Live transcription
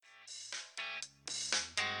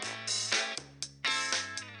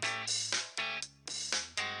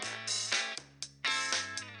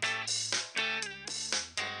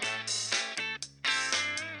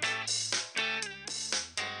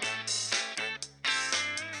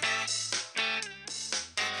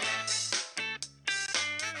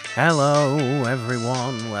Hello,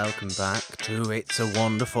 everyone. Welcome back to It's a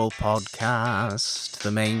Wonderful Podcast,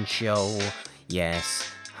 the main show.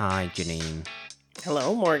 Yes. Hi, Janine.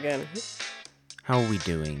 Hello, Morgan. How are we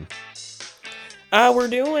doing? We're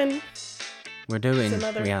doing.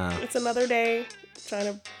 We are. It's another day.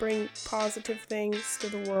 Trying to bring positive things to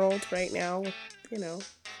the world right now with,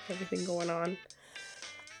 everything going on.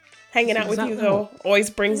 Hanging out with you, though, always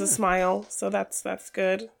brings a smile, so that's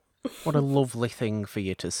good. What a lovely thing for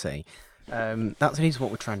you to say. That is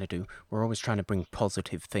what we're trying to do. We're always trying to bring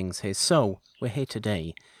positive things here. So, we're here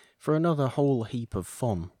today for another whole heap of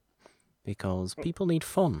fun. Because people need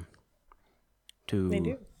fun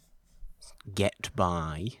to get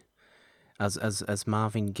by. As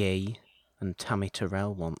Marvin Gaye and Tammy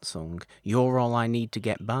Terrell once sung, "You're all I need to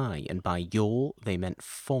get by." And by "you're," they meant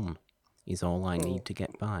fun is all I need to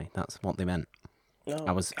get by. That's what they meant. Oh,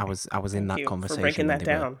 I was in that conversation. For breaking that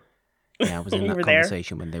down. I was in that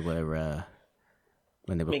conversation when they were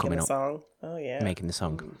making coming the up, song. Oh yeah, making the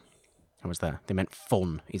song. I was there. They meant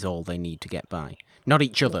fun is all they need to get by, not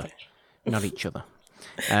each other, not each other.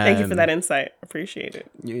 Thank you for that insight. Appreciate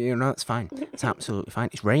it. It's fine. It's absolutely fine.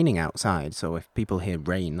 It's raining outside, so if people hear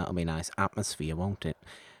rain, that'll be a nice atmosphere, won't it?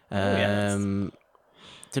 Yes.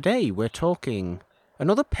 Today we're talking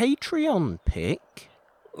another Patreon pick.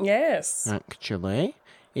 Yes. Actually,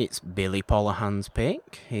 it's Billy Polahan's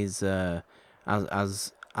pick. His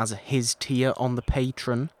as his tier on the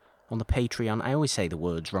Patreon. I always say the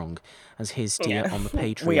words wrong. As his tier on the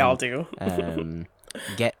Patreon. We all do.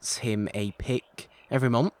 Gets him a pick every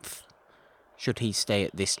month, should he stay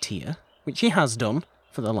at this tier, which he has done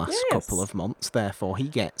for the last couple of months, therefore he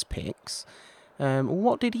gets picks.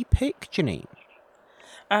 What did he pick, Janine?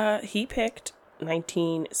 He picked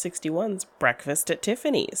 1961's Breakfast at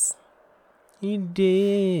Tiffany's. He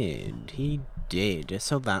did.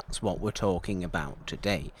 So that's what we're talking about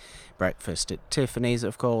today. Breakfast at Tiffany's,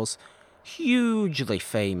 of course. Hugely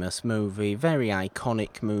famous movie, very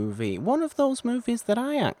iconic movie. One of those movies that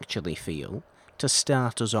I actually feel, to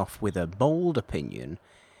start us off with a bold opinion,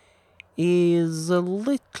 is a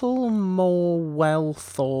little more well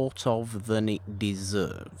thought of than it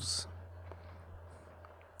deserves.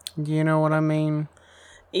 Do you know what I mean?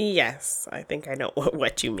 Yes, I think I know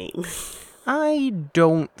what you mean. I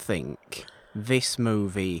don't think this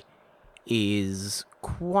movie is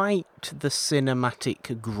quite the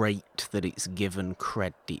cinematic great that it's given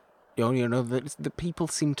credit. That people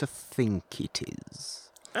seem to think it is.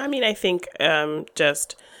 I mean, I think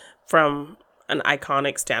just from an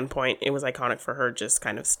iconic standpoint, it was iconic for her just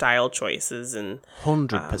kind of style choices and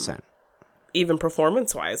 100%. Even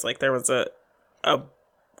performance-wise, like there was a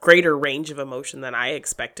greater range of emotion than I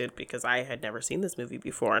expected because I had never seen this movie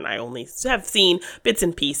before and I only have seen bits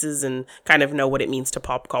and pieces and kind of know what it means to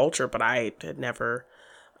pop culture, but I had never,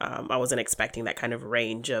 I wasn't expecting that kind of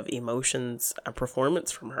range of emotions, a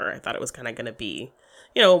performance from her. I thought it was kind of going to be,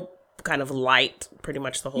 kind of light pretty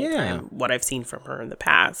much the whole time, what I've seen from her in the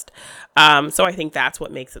past. So I think that's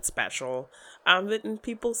what makes it special. That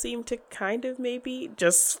people seem to kind of maybe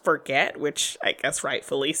just forget, which I guess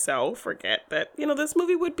rightfully so, forget that, this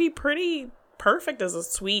movie would be pretty perfect as a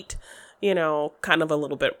sweet, kind of a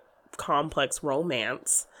little bit complex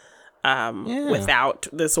romance. Without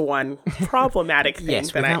this one problematic thing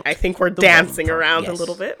that I think we're dancing around a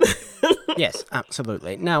little bit. Yes,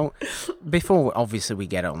 absolutely. Now, before obviously we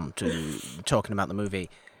get on to talking about the movie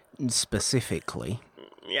specifically,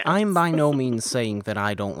 I'm by no means saying that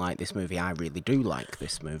I don't like this movie. I really do like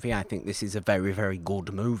this movie. I think this is a very, very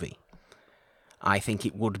good movie. I think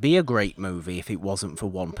it would be a great movie if it wasn't for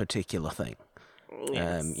one particular thing.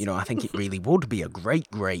 Yes. I think it really would be a great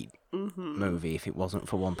movie if it wasn't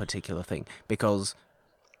for one particular thing. Because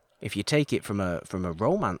if you take it from a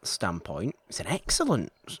romance standpoint, it's an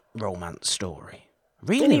excellent romance story.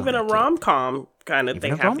 Really, and even like a rom-com kind of. They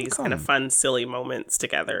have these kind of fun, silly moments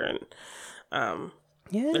together, and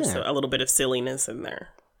there's a little bit of silliness in there.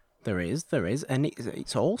 There is, and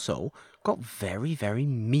it's also got very, very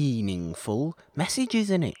meaningful messages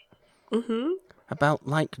in it. Mm-hmm. About,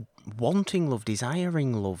 like, wanting love,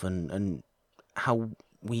 desiring love, and how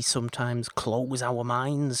we sometimes close our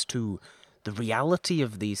minds to the reality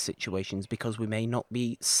of these situations because we may not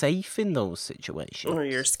be safe in those situations. Or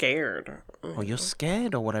you're scared. Or you're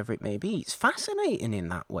scared, or whatever it may be. It's fascinating in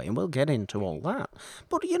that way, and we'll get into all that.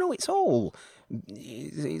 But, it's all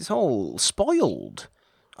spoiled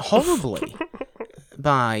horribly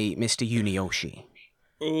by Mr. Yunioshi.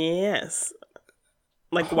 Yes.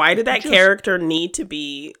 Like, why did that character need to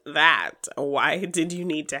be that? Why did you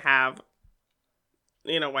need to have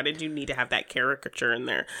Why did you need to have that caricature in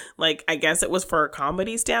there? Like, I guess it was for a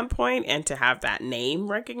comedy standpoint and to have that name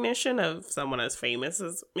recognition of someone as famous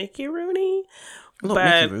as Mickey Rooney. Look,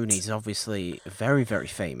 Mickey Rooney's obviously a very, very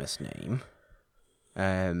famous name.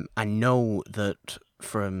 I know that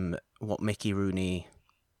from what Mickey Rooney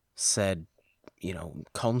said,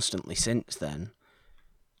 constantly since then,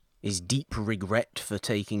 is deep regret for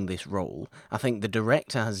taking this role. I think the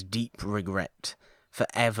director has deep regret for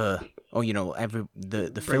ever, or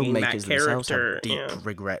the filmmakers themselves have deep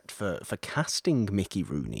regret for casting Mickey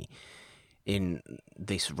Rooney in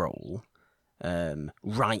this role.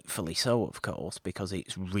 Rightfully so, of course, because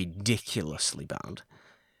it's ridiculously bad.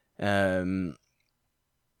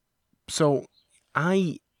 So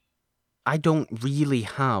I don't really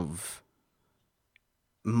have,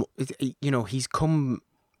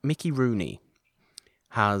 Mickey Rooney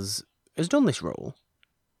has done this role,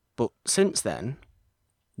 but since then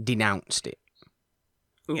denounced it.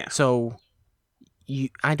 Yeah. So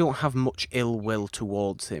I don't have much ill will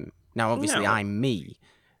towards him. Now, obviously, I'm me.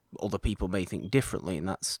 Other people may think differently, and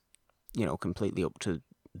that's, completely up to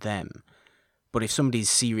them. But if somebody's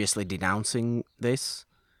seriously denouncing this,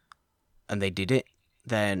 and they did it,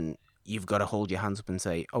 then you've got to hold your hands up and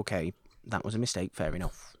say, okay, that was a mistake, fair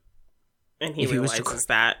enough. And he realizes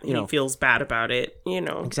that. He feels bad about it,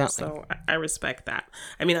 Exactly. So I respect that.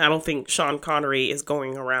 I mean, I don't think Sean Connery is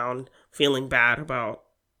going around feeling bad about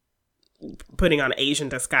putting on Asian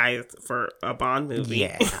disguise for a Bond movie.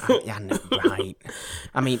 Yeah, right.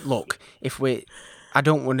 I mean, look, I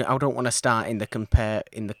don't want to start in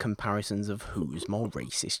the comparisons of who's more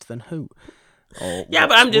racist than who. Yeah,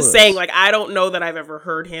 but I'm just saying, like, I don't know that I've ever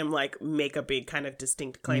heard him, like, make a big kind of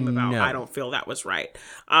distinct claim about, I don't feel that was right.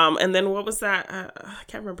 And then what was that? I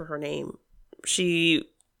can't remember her name. She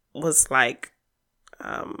was like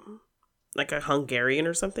a Hungarian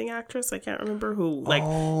or something actress. I can't remember who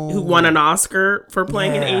won an Oscar for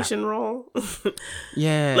playing an Asian role.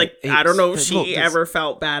 Yeah. Like, I don't know if she ever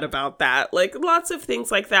felt bad about that. Like, lots of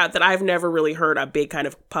things like that I've never really heard a big kind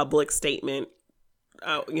of public statement,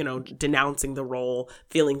 denouncing the role,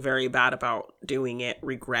 feeling very bad about doing it,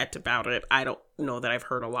 regret about it. I don't know that I've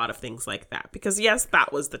heard a lot of things like that because, yes,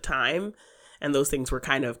 that was the time and those things were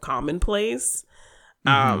kind of commonplace.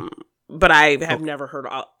 Mm-hmm. But I have never heard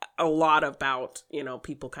a lot about,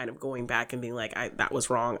 people kind of going back and being like, that was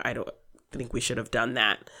wrong. I don't think we should have done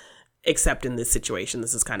that, except in this situation.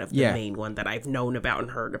 This is kind of the main one that I've known about and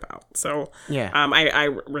heard about. So I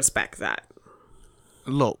respect that.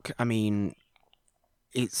 Look, I mean,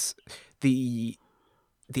 it's the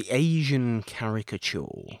Asian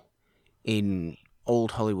caricature in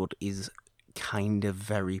old Hollywood is kind of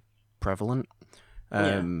very prevalent.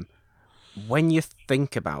 When you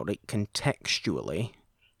think about it contextually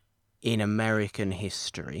in American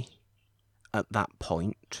history, at that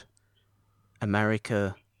point,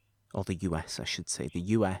 America, or the US, I should say, the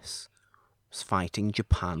US was fighting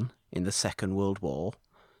Japan in the Second World War,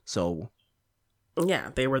 so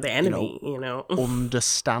yeah, they were the enemy,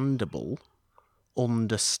 understandable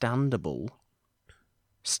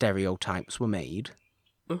stereotypes were made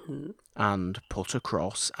and put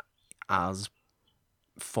across as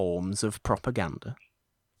forms of propaganda.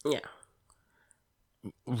 Yeah.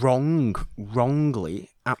 Wrongly,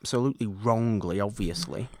 absolutely wrongly,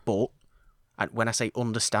 obviously, but when I say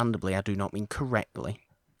understandably, I do not mean correctly.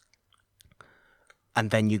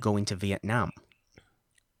 And then you go into Vietnam,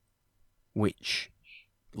 which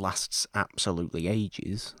lasts absolutely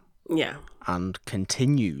ages. Yeah. And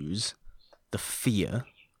continues the fear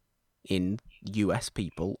in US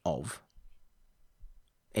people of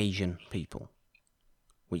Asian people,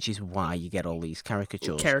 which is why you get all these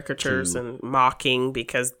caricatures and mocking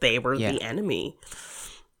because they were the enemy.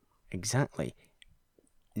 Exactly.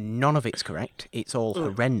 None of it's correct. It's all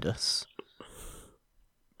horrendous.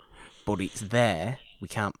 But it's there. We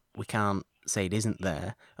can't say it isn't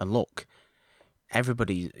there. And look,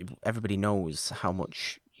 everybody knows how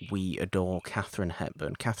much we adore Katharine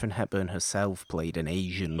Hepburn. Katharine Hepburn herself played an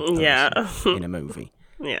Asian person in a movie.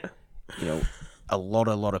 Yeah. A lot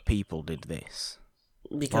of people did this.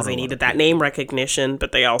 Because they needed that name recognition,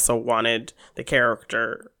 but they also wanted the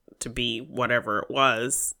character to be whatever it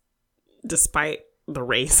was. Despite the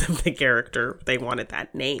race of the character, they wanted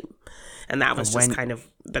that name. And that was just kind of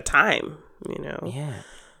the time, Yeah.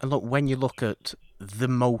 And look, when you look at the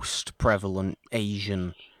most prevalent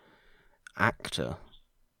Asian actor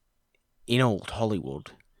in old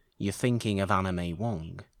Hollywood, you're thinking of Anna May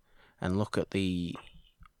Wong. And look at the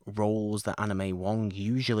roles that Anna May Wong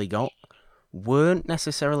usually got. Weren't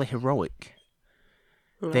necessarily heroic.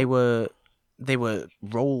 No. They were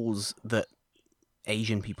roles that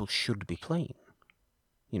Asian people should be playing.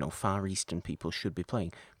 Far Eastern people should be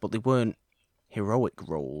playing. But they weren't heroic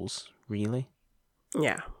roles, really.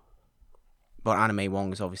 Yeah. But Anna May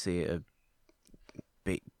Wong is obviously a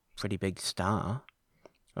pretty big star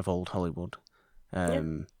of old Hollywood.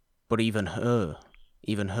 But even her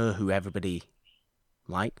who everybody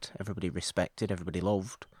liked, everybody respected, everybody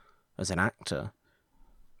loved as an actor,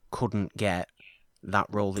 couldn't get that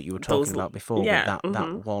role that you were talking about before. Yeah, but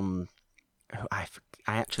that one, I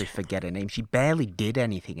actually forget her name. She barely did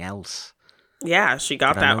anything else. Yeah, she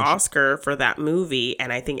got that Oscar for that movie,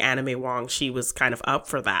 and I think Anna May Wong, she was kind of up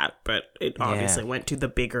for that, but it obviously went to the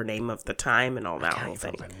bigger name of the time and all that whole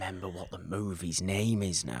thing. I can't even remember what the movie's name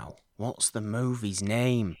is now. What's the movie's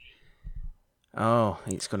name? Oh,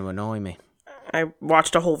 it's going to annoy me. I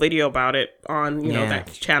watched a whole video about it on,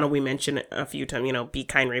 that channel we mentioned a few times, Be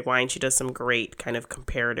Kind Rewind. She does some great kind of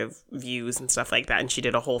comparative views and stuff like that, and she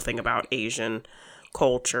did a whole thing about Asian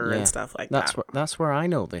culture and stuff like that. That's where I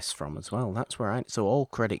know this from as well. So all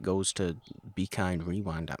credit goes to Be Kind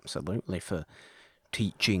Rewind, absolutely, for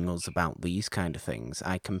teaching us about these kind of things.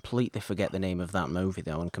 I completely forget the name of that movie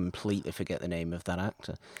though, and completely forget the name of that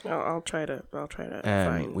actor. I'll try to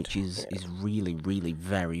find, which is really, really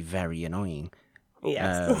very, very annoying.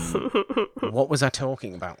 Yes. What was I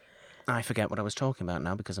talking about? I forget what I was talking about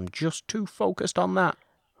now because I'm just too focused on that.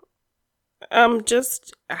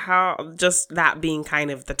 Just that being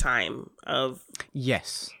kind of the time of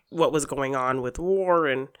what was going on with war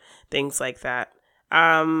and things like that.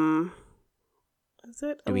 Is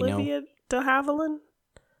it Olivia de Havilland?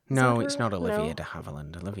 No, it's not Olivia de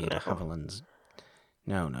Havilland. Olivia de Havilland's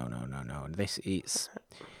no. It's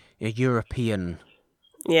a European.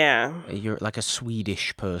 Yeah. Like a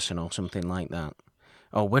Swedish person or something like that.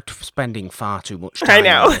 Oh, we're spending far too much time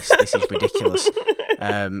on this. This is ridiculous.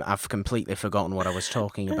 I've completely forgotten what I was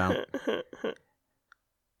talking about.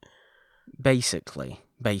 Basically,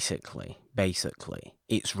 it's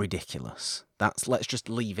ridiculous. Let's just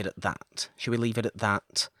leave it at that. Should we leave it at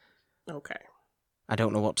that? Okay. I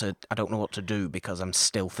don't know what to do because I'm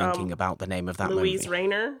still thinking about the name of that Louise movie.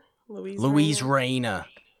 Rayner? Louise Rayner.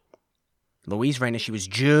 She was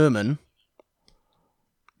German.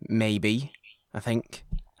 Maybe. I think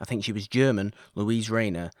she was German. Louise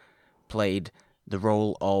Rayner played the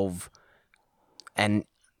role of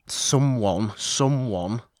someone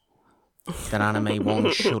that Anna May Wong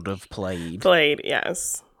should have played.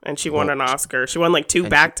 Yes. And she won an Oscar. She won like 2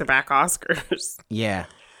 back-to-back Oscars. Yeah.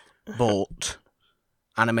 But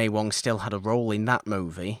Anna May Wong still had a role in that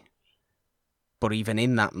movie. But even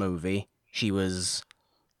in that movie, she was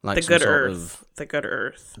like The Good Earth. The Good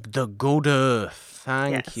Earth. The Good Earth.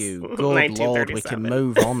 Thank you. Good Lord, we can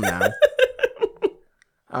move on now.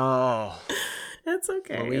 Oh. It's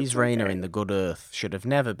okay. Louise Rayner in The Good Earth should have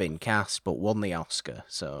never been cast, but won the Oscar,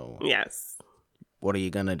 so... Yes. What are you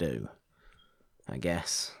gonna do? I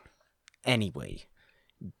guess. Anyway.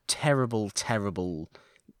 Terrible...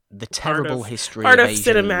 The terrible history part of Asians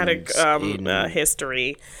cinematic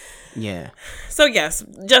history. Yeah. So yes,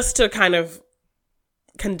 just to kind of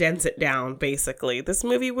condense it down, basically, this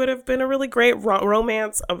movie would have been a really great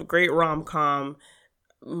romance, a great rom-com,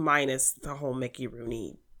 minus the whole Mickey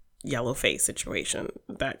Rooney yellow face situation.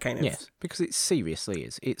 That kind of... Yes, because it seriously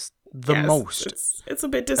is. It's the most... It's a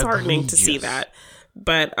bit disheartening to see that.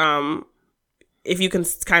 But if you can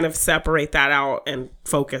kind of separate that out and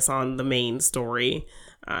focus on the main story...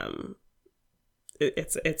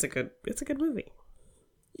 it's a good movie.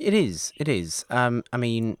 It is. I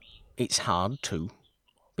mean, it's hard to,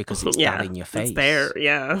 because it's that in your face. It's there,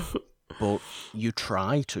 yeah. But you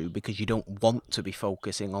try to because you don't want to be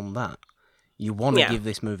focusing on that. You want to give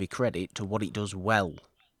this movie credit to what it does well.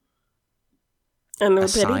 And a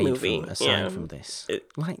Penny movie. Aside from this.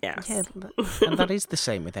 And that is the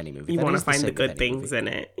same with any movie. You want to find the good things in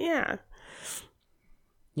it. Yeah.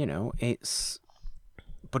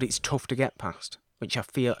 But it's tough to get past, which I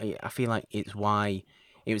feel like it's why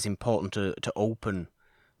it was important to open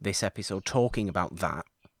this episode talking about that,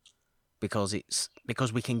 because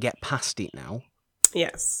we can get past it now.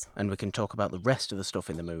 Yes. And we can talk about the rest of the stuff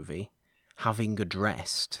in the movie, having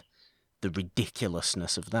addressed the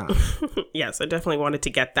ridiculousness of that. Yes, I definitely wanted to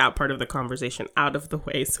get that part of the conversation out of the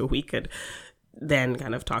way so we could then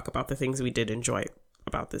kind of talk about the things we did enjoy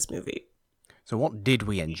about this movie. So what did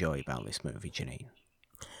we enjoy about this movie, Janine?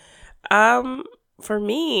 For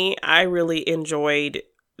me, I really enjoyed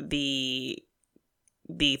the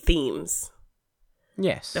themes.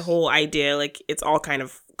 Yes. The whole idea, like, it's all kind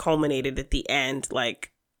of culminated at the end,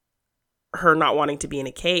 like, her not wanting to be in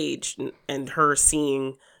a cage and her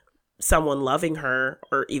seeing someone loving her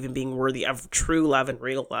or even being worthy of true love and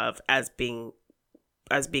real love as being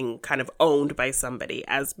being kind of owned by somebody,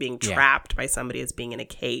 as being trapped by somebody, as being in a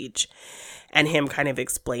cage. And him kind of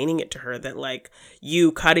explaining it to her that, like,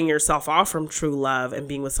 you cutting yourself off from true love and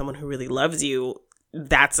being with someone who really loves you,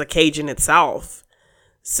 that's a cage in itself.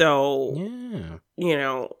 So, you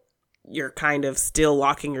know, you're kind of still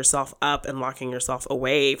locking yourself up and locking yourself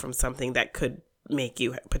away from something that could make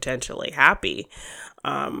you potentially happy,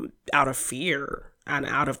 out of fear and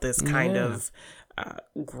out of this kind of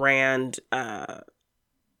grand,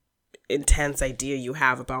 intense idea you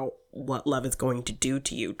have about what love is going to do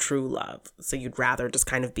to you, true love. So you'd rather just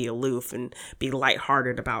kind of be aloof and be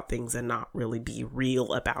lighthearted about things and not really be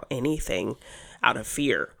real about anything out of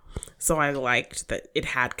fear. So I liked that it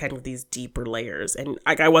had kind of these deeper layers, and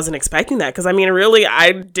like I wasn't expecting that, because I mean, really,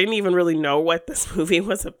 I didn't even really know what this movie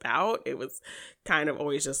was about. It was kind of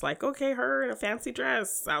always just like, okay, her in a fancy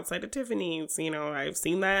dress outside of Tiffany's, you know, I've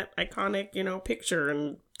seen that iconic, you know, picture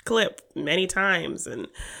and clip many times, and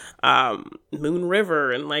Moon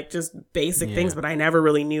River, and like just basic things, but I never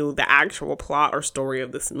really knew the actual plot or story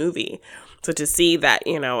of this movie. So to see that,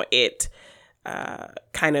 you know, it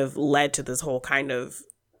kind of led to this whole kind of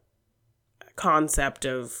concept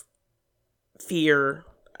of fear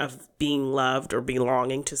of being loved or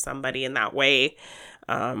belonging to somebody in that way,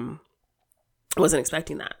 wasn't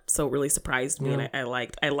expecting that. So it really surprised me, and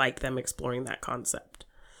I liked them exploring that concept.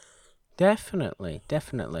 Definitely.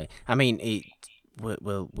 I mean,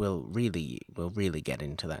 we'll really get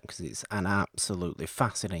into that, because it's an absolutely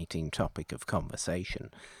fascinating topic of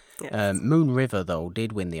conversation. Yes. Moon River, though,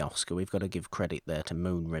 did win the Oscar. We've got to give credit there to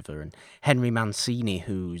Moon River and Henry Mancini,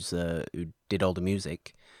 who did all the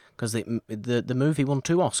music, because the movie won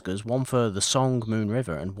 2 Oscars, one for the song Moon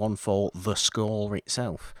River and one for the score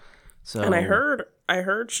itself. So, and I heard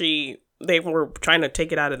they were trying to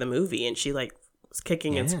take it out of the movie, and she like was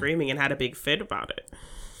kicking and screaming and had a big fit about it.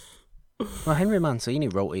 Well, Henry Mancini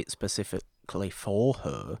wrote it specifically for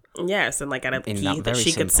her. Yes, and like at a key that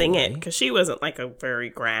she could sing it, because she wasn't like a very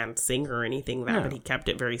grand singer or anything but he kept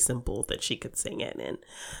it very simple that she could sing it. And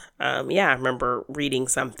I remember reading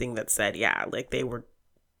something that said like they were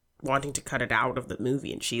wanting to cut it out of the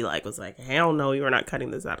movie, and she like was like, hell no, you are not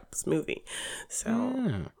cutting this out of this movie. So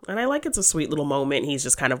and I like, it's a sweet little moment. He's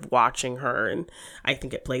just kind of watching her, and I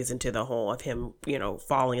think it plays into the whole of him, you know,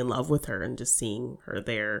 falling in love with her and just seeing her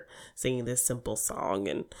there singing this simple song.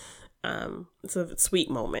 And it's a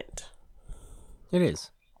sweet moment. It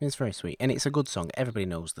is. It's very sweet, and it's a good song. Everybody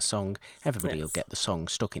knows the song. Everybody will get the song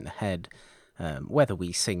stuck in the head. Whether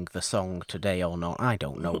we sing the song today or not, I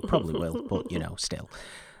don't know. Probably will, but you know, still.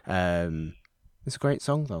 It's a great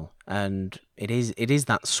song though, and it is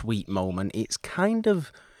that sweet moment. It's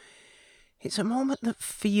a moment that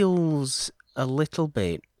feels a little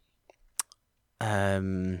bit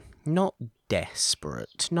not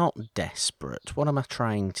desperate. What am I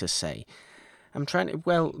trying to say?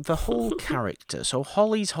 The whole character, so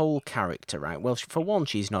Holly's whole character, right? Well, for one,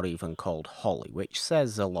 she's not even called Holly, which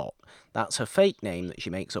says a lot. That's her fake name that she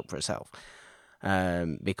makes up for herself.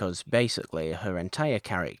 Because basically her entire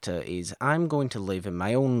character is, I'm going to live in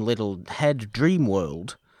my own little head dream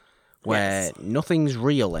world where nothing's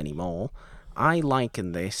real anymore. I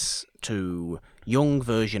liken this to young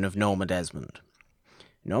version of Norma Desmond.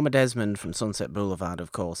 Norma Desmond from Sunset Boulevard,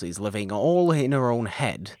 of course, is living all in her own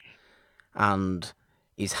head and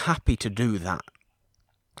is happy to do that,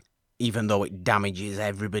 even though it damages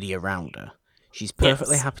everybody around her. She's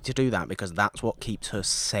perfectly happy to do that because that's what keeps her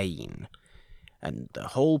sane. And the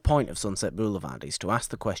whole point of Sunset Boulevard is to ask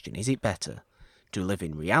the question, is it better to live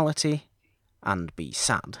in reality and be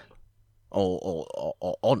sad, or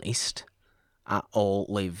honest, or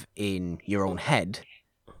live in your own head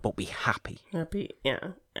but be happy?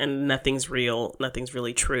 And nothing's real, nothing's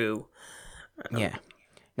really true.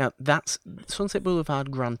 Now, that's Sunset Boulevard,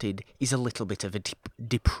 granted, is a little bit of a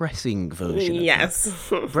depressing version of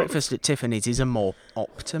that. Breakfast at Tiffany's is a more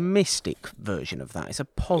optimistic version of that. It's a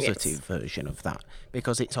positive version of that,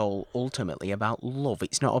 because it's all ultimately about love.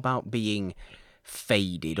 It's not about being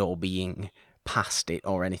faded or being past it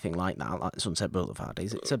or anything like that, like Sunset Boulevard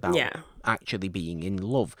is. It's about actually being in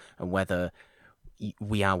love, and whether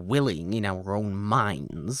we are willing in our own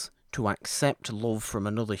minds to accept love from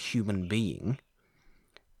another human being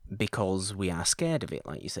because we are scared of it,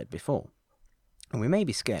 like you said before. And we may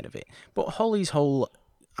be scared of it, but Holly's whole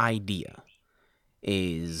idea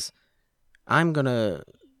is, I'm going to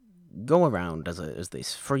go around as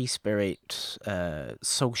this free spirit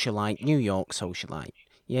socialite, New York socialite.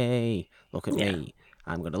 Yay, look at me.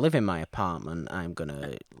 I'm going to live in my apartment. I'm going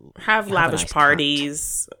to have lavish nice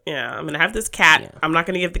parties. cat. Yeah, I'm going to have this cat. Yeah. I'm not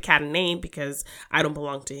going to give the cat a name because I don't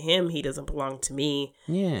belong to him. He doesn't belong to me.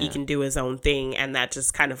 Yeah. He can do his own thing. And that's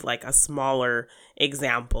just kind of like a smaller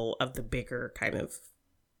example of the bigger kind of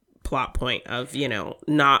plot point of, you know,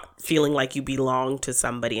 not feeling like you belong to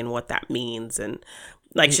somebody and what that means. And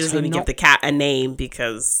like, she doesn't even give the cat a name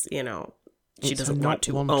because, you know, she doesn't want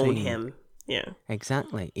to own him. Yeah.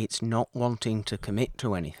 Exactly. It's not wanting to commit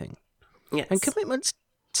to anything. Yes. And commitment's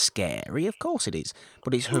scary, of course it is.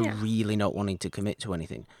 But it's her really not wanting to commit to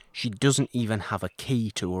anything. She doesn't even have a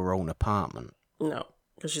key to her own apartment. No.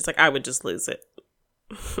 Because she's like, I would just lose it.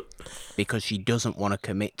 Because she doesn't want to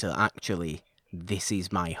commit to actually, this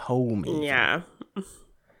is my home. Even. Yeah.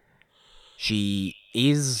 She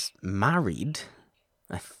is married.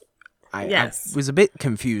 I was a bit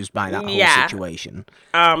confused by that whole situation.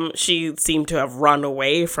 She seemed to have run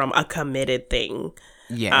away from a committed thing.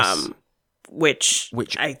 Yes. Which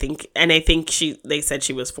I think they said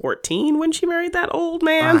she was 14 when she married that old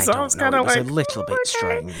man. I was kind of like, it was a little bit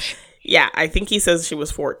strange. Yeah, I think he says she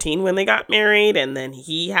was 14 when they got married, and then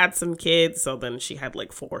he had some kids, so then she had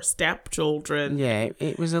like 4 stepchildren. Yeah,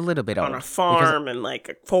 it was a little bit on odd. A farm and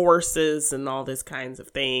like horses and all this kinds of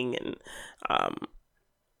thing, and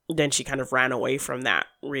then she kind of ran away from that,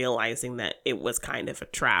 realizing that it was kind of a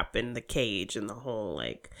trap in the cage and the whole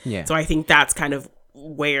like. Yeah. So I think that's kind of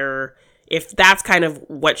where, if that's kind of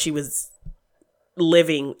what she was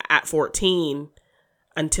living at 14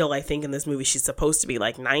 until I think in this movie she's supposed to be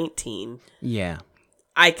like 19. Yeah.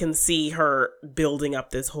 I can see her building up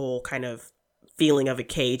this whole kind of feeling of a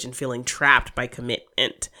cage and feeling trapped by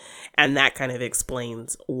commitment. And that kind of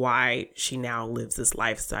explains why she now lives this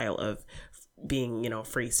lifestyle of being, you know,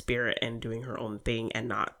 free spirit and doing her own thing and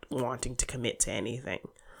not wanting to commit to anything.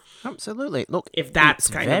 Absolutely. Look, if that's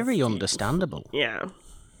it's very understandable. Yeah.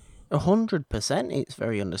 100% it's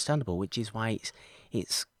very understandable, which is why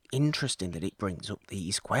it's interesting that it brings up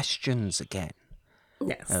these questions again.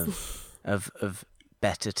 Yes. Of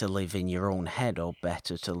better to live in your own head or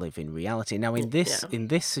better to live in reality. Now in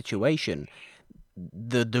this situation,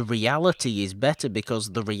 the reality is better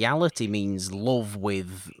because the reality means love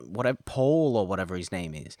with whatever Paul or whatever his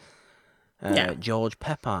name is. George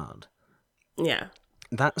Peppard. Yeah.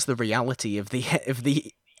 That's the reality of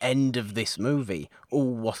the end of this movie. Oh,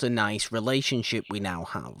 what a nice relationship we now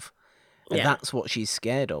have. And that's what she's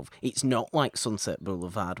scared of. It's not like Sunset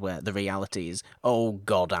Boulevard where the reality is, oh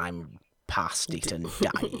God, I'm past it and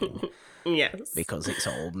dying. Yes. Because it's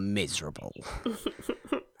all miserable.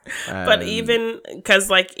 But even, because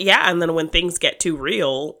like, and then when things get too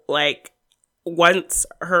real, like, once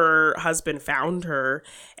her husband found her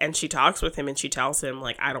and she talks with him and she tells him,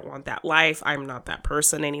 like, I don't want that life. I'm not that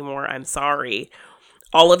person anymore. I'm sorry.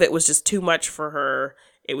 All of it was just too much for her.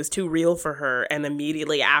 It was too real for her. And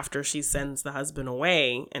immediately after she sends the husband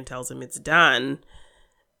away and tells him it's done,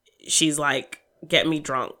 she's like, get me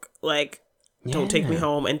drunk. Like, don't take me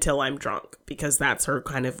home until I'm drunk. Because that's her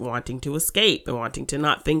kind of wanting to escape and wanting to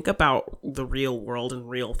not think about the real world and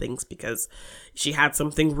real things because she had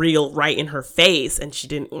something real right in her face and she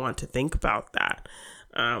didn't want to think about that.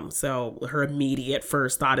 So her immediate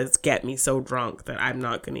first thought is get me so drunk that I'm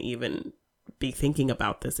not going to even be thinking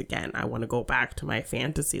about this again. I want to go back to my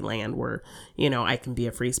fantasy land where, you know, I can be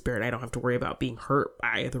a free spirit. I don't have to worry about being hurt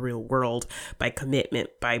by the real world, by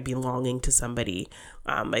commitment, by belonging to somebody,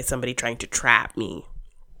 by somebody trying to trap me.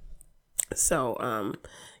 So,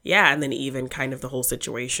 and then even kind of the whole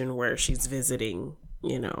situation where she's visiting,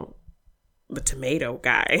 you know, the tomato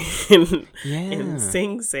guy in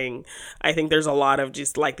Sing Sing. I think there's a lot of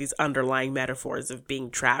just like these underlying metaphors of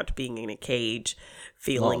being trapped, being in a cage,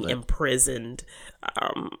 feeling imprisoned.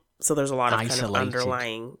 So there's a lot of kind of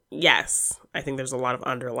underlying. Yes, I think there's a lot of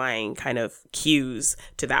underlying kind of cues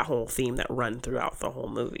to that whole theme that run throughout the whole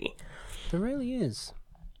movie. There really is.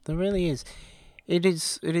 There really is. It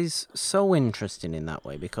is so interesting in that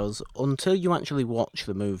way because until you actually watch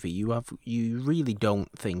the movie, you really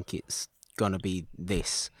don't think it's gonna be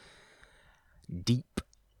this deep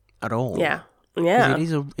at all. Yeah.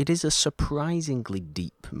 It is a surprisingly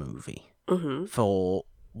deep movie for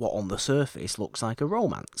what on the surface looks like a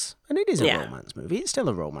romance, and it is a romance movie. It's still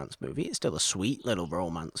a romance movie. It's still a sweet little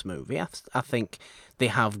romance movie. I think they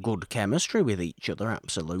have good chemistry with each other.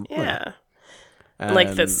 Absolutely. Yeah.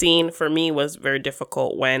 Like the scene for me was very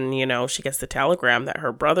difficult when, you know, she gets the telegram that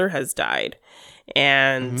her brother has died.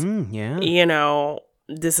 And, you know,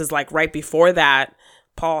 this is like right before that,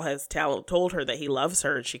 Paul has told her that he loves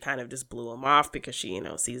her. And she kind of just blew him off because she, you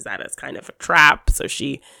know, sees that as kind of a trap. So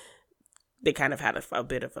they kind of had a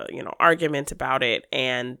bit of a, you know, argument about it.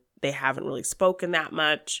 And they haven't really spoken that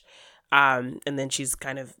much. And then she's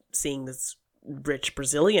kind of seeing this rich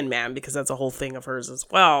Brazilian man, because that's a whole thing of hers as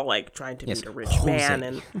well, like trying to meet a rich man.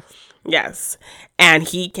 And yes, and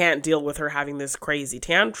he can't deal with her having this crazy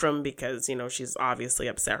tantrum because, you know, she's obviously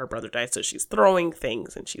upset her brother died, so she's throwing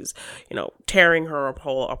things and she's, you know, tearing her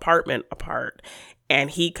whole apartment apart.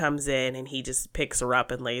 And he comes in and he just picks her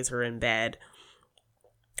up and lays her in bed.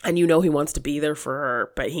 And you know he wants to be there for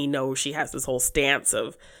her, but he knows she has this whole stance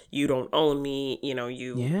of, you don't own me, you know,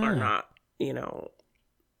 you are not, you know,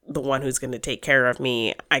 the one who's going to take care of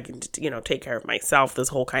me. I can, you know, take care of myself. This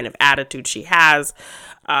whole kind of attitude she has.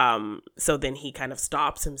 So then he kind of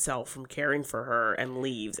stops himself from caring for her and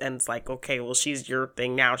leaves. And it's like, okay, well, she's your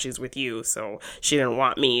thing now. She's with you. So she didn't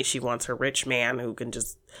want me. She wants her rich man who can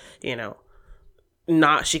just, you know,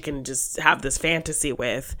 she can just have this fantasy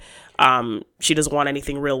with. She doesn't want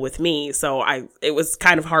anything real with me. So it was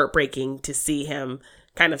kind of heartbreaking to see him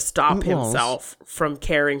kind of stop himself from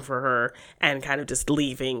caring for her and kind of just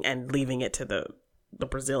leaving it to the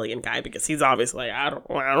Brazilian guy, because he's obviously like, I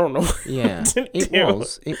don't know. Yeah, it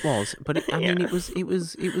was, but I mean,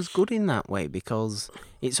 it was good in that way, because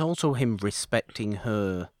it's also him respecting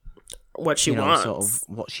her, what she wants, sort of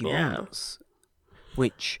what she wants,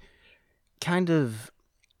 which kind of,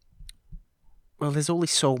 well, there's only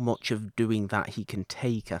so much of doing that he can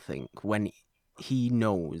take, I think, when he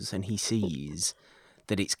knows and he sees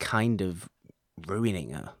that it's kind of ruining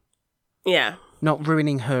her. Yeah. Not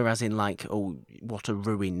ruining her as in like, oh, what a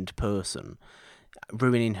ruined person.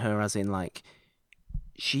 Ruining her as in like,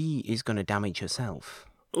 she is going to damage herself.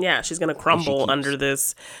 Yeah, she's going to crumble under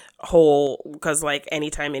this whole, because like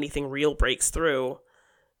anytime anything real breaks through,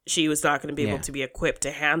 she was not going to be able to be equipped to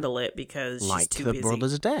handle it because she's too busy. Like the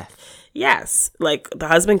brother's death. Yes. Like the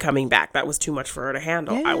husband coming back. That was too much for her to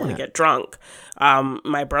handle. Yeah. I want to get drunk.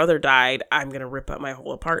 My brother died. I'm going to rip up my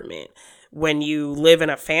whole apartment. When you live in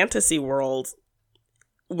a fantasy world,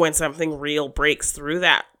 when something real breaks through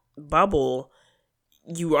that bubble,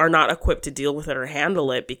 you are not equipped to deal with it or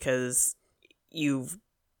handle it because you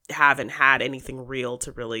haven't had anything real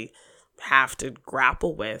to really have to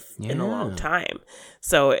grapple with in a long time.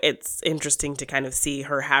 So it's interesting to kind of see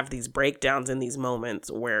her have these breakdowns in these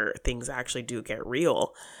moments where things actually do get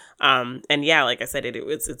real. And yeah, like I said,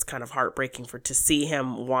 it's kind of heartbreaking to see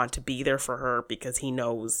him want to be there for her because he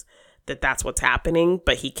knows that that's what's happening,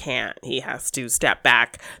 but he can't. He has to step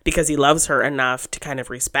back because he loves her enough to kind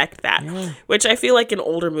of respect that, which I feel like in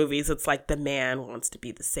older movies, it's like the man wants to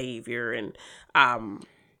be the savior and,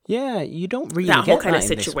 yeah, you don't really that get whole kind that of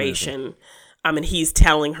situation. And he's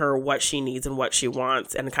telling her what she needs and what she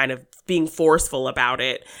wants and kind of being forceful about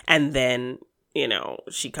it. And then, you know,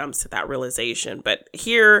 she comes to that realization. But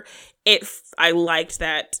here, I liked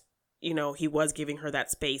that, you know, he was giving her that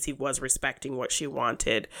space. He was respecting what she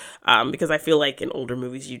wanted. Because I feel like in older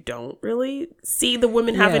movies, you don't really see the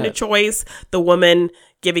woman having a choice. The woman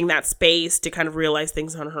giving that space to kind of realize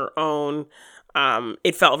things on her own.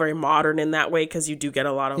 It felt very modern in that way because you do get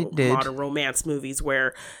a lot of modern romance movies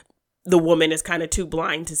where the woman is kind of too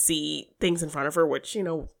blind to see things in front of her, which, you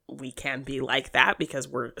know, we can be like that because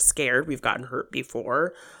we're scared. We've gotten hurt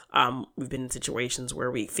before. We've been in situations where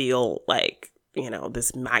we feel like, you know,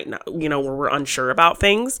 this might not, you know, where we're unsure about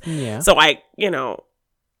things. Yeah. So I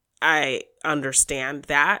understand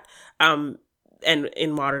that. And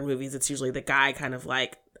in modern movies, it's usually the guy kind of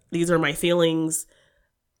like, these are my feelings.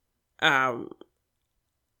 I'm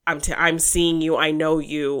seeing you. I know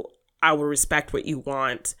you. I will respect what you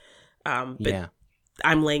want. But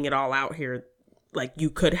I'm laying it all out here. Like, you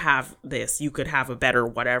could have this. You could have a better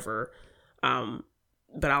whatever.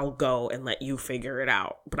 But I'll go and let you figure it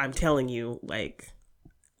out. But I'm telling you, like,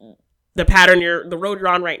 the road you're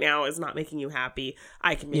on right now is not making you happy.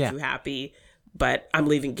 I can make you happy. But I'm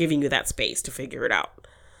giving you that space to figure it out.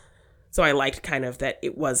 So I liked kind of that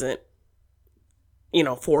it wasn't, you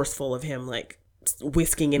know, forceful of him, like,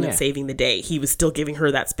 whisking in and saving the day. He was still giving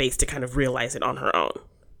her that space to kind of realize it on her own.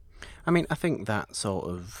 I mean, I think that sort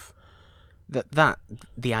of, that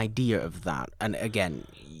the idea of that, and again,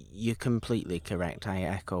 you're completely correct. I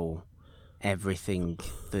echo everything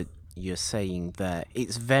that you're saying there.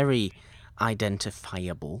 It's very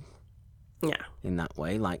identifiable. Yeah. In that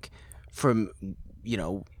way. Like, from, you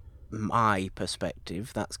know, my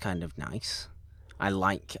perspective, that's kind of nice. I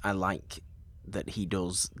like that he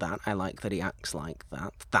does that. I like that he acts like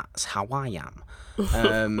that. That's how I am.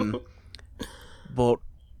 But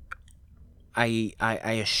I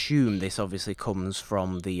assume this obviously comes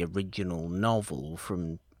from the original novel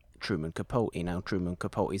from Truman Capote. Now, Truman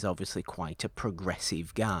Capote is obviously quite a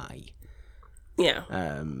progressive guy.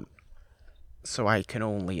 Yeah. So I can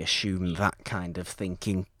only assume that kind of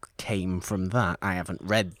thinking came from that. I haven't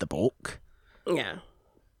read the book. Yeah.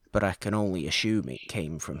 But I can only assume it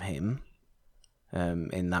came from him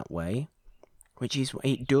in that way. Which is,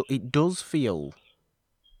 it does feel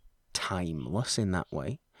timeless in that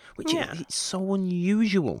way. Which it's so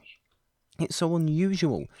unusual. It's so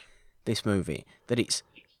unusual, this movie, that it's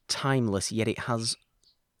timeless, yet it has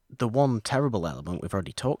the one terrible element we've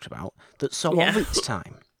already talked about that's so of its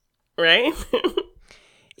time. Right?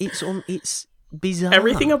 It's bizarre.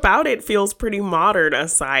 Everything about it feels pretty modern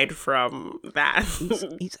aside from that.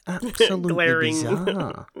 It's absolutely glaring.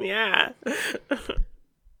 Bizarre. Yeah.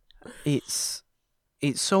 It's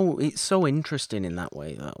so interesting in that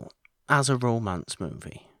way, though, as a romance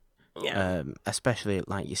movie. Yeah. Especially,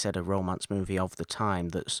 like you said, a romance movie of the time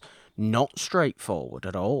that's not straightforward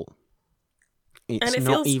at all.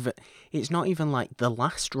 It's not even like the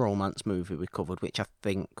last romance movie we covered, which I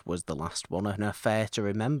think was the last one, An Affair to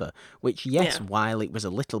Remember, which, while it was a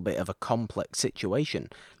little bit of a complex situation,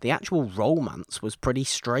 the actual romance was pretty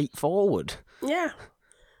straightforward. Yeah.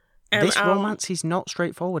 And, this romance is not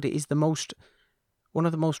straightforward. It is one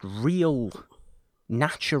of the most real,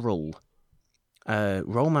 natural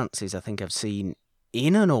romances I think I've seen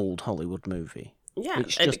in an old Hollywood movie. Yeah,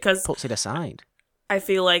 which just because puts it aside. I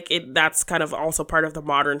feel like that's kind of also part of the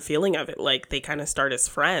modern feeling of it. Like, they kind of start as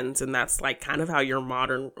friends, and that's like kind of how your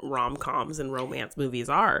modern rom-coms and romance movies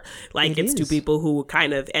are. Like, it's two people who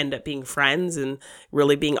kind of end up being friends and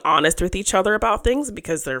really being honest with each other about things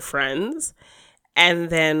because they're friends. And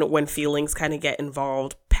then when feelings kind of get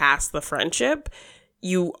involved past the friendship,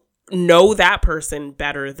 you know that person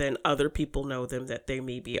better than other people know them that they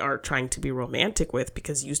maybe are trying to be romantic with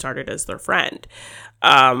because you started as their friend.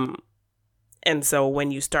 And so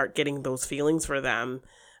when you start getting those feelings for them,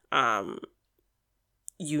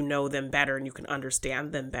 you know them better and you can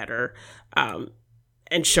understand them better, and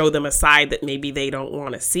show them a side that maybe they don't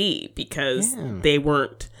want to see because they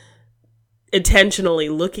weren't intentionally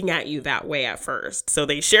looking at you that way at first. So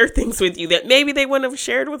they share things with you that maybe they wouldn't have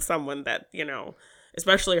shared with someone that,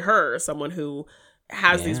 especially her, someone who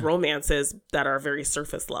has these romances that are very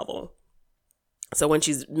surface level. So when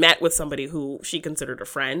she's met with somebody who she considered a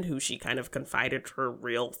friend, who she kind of confided her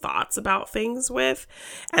real thoughts about things with,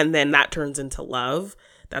 and then that turns into love,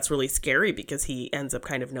 that's really scary because he ends up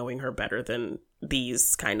kind of knowing her better than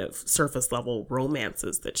these kind of surface level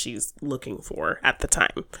romances that she's looking for at the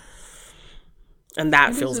time. And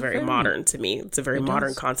that feels very modern to me. It's a very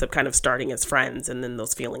modern concept, kind of starting as friends and then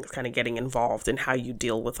those feelings kind of getting involved in how you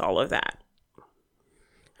deal with all of that.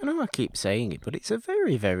 I know I keep saying it, but it's a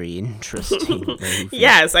very, very interesting movie.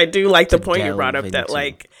 Yes, I do like the point you brought up that,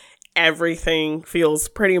 like, everything feels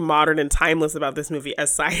pretty modern and timeless about this movie,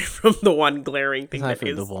 aside from the one glaring thing that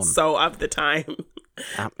is so of the time.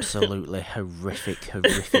 Absolutely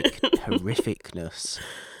horrificness.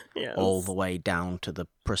 Yes. All the way down to the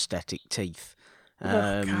prosthetic teeth.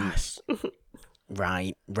 Gosh.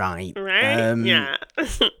 Right. Yeah.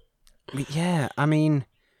 Yeah, I mean,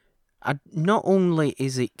 not only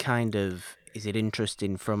is it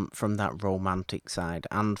interesting from that romantic side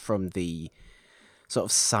and from the sort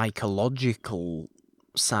of psychological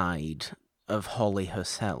side of Holly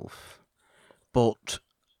herself, but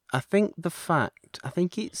I think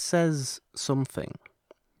it says something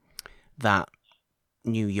that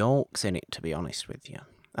New York's in it, to be honest with you.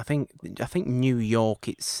 I think New York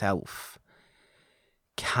itself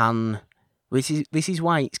can. This is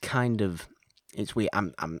why it's kind of. It's weird.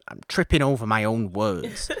 I'm tripping over my own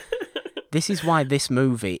words. This is why this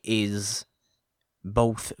movie is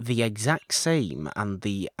both the exact same and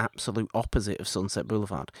the absolute opposite of Sunset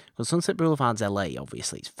Boulevard. Well, Sunset Boulevard's LA,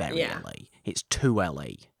 obviously. It's very LA. It's too LA.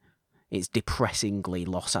 It's depressingly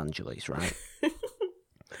Los Angeles, right?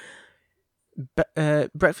 But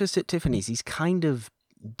Breakfast at Tiffany's is kind of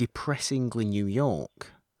depressingly New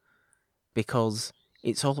York because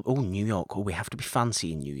it's all, New York, we have to be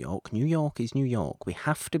fancy in New York. New York is New York. We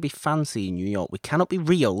have to be fancy in New York. We cannot be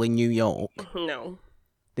real in New York. No.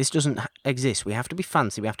 This doesn't exist. We have to be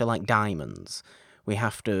fancy. We have to like diamonds. We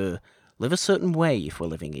have to live a certain way if we're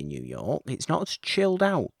living in New York. It's not as chilled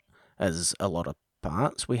out as a lot of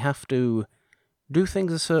parts. We have to do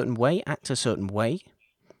things a certain way, act a certain way,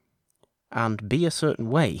 and be a certain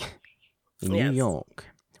way in New York.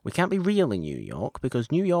 We can't be real in New York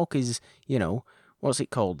because New York is, what's it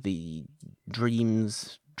called? The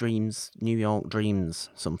dreams, New York dreams,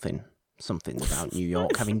 something about New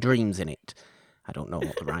York having dreams in it. I don't know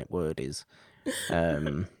what the right word is. What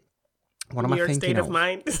am New I York thinking state of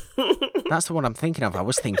mind. That's the one I'm thinking of. I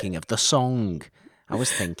was thinking of the song. From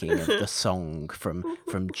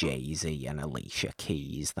Jay-Z and Alicia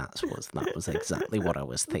Keys. That was exactly what I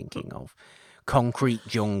was thinking of. concrete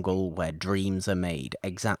jungle where dreams are made.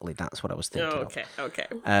 Exactly, that's what I was thinking of.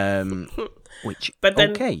 Okay. Which, but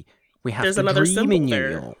then we have there's to another dream in New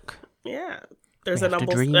there. York. Yeah, there's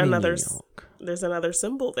There's another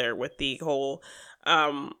symbol there with the whole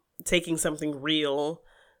taking something real,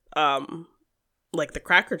 like the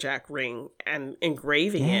Cracker Jack ring, and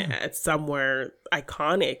engraving it at somewhere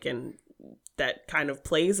iconic, and that kind of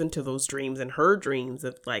plays into those dreams and her dreams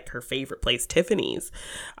of like her favorite place, Tiffany's.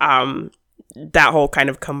 That whole kind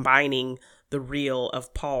of combining the real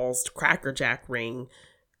of Paul's Cracker Jack ring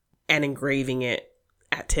and engraving it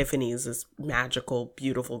at Tiffany's, this magical,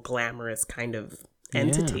 beautiful, glamorous kind of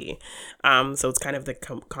entity. So it's kind of the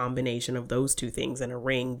combination of those two things, and a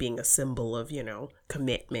ring being a symbol of,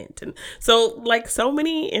 commitment. And so like so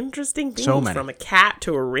many interesting things, from a cat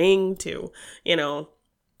to a ring to,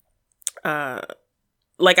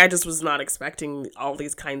 like I just was not expecting all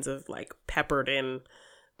these kinds of like peppered in,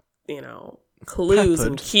 clues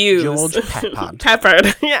and cues. George Peppard.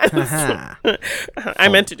 Peppered, yes. I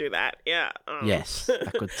meant to do that, yeah. Yes,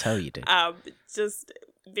 I could tell you did. Just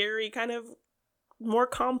very kind of more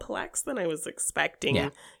complex than I was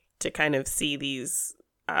expecting to kind of see these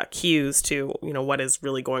cues to, what is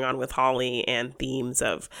really going on with Holly, and themes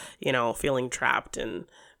of, feeling trapped and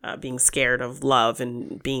being scared of love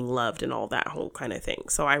and being loved and all that whole kind of thing.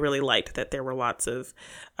 So I really liked that there were lots of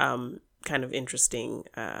kind of interesting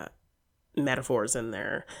metaphors in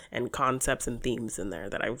there and concepts and themes in there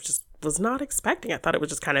that I just was not expecting. I thought it was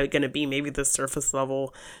just kind of going to be maybe the surface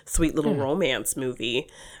level sweet little romance movie.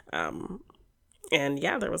 And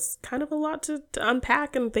yeah, there was kind of a lot to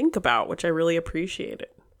unpack and think about, which I really appreciated.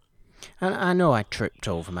 And I know I tripped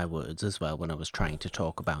over my words as well when I was trying to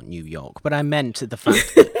talk about New York, but I meant the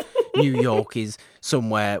fact that New York is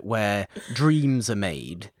somewhere where dreams are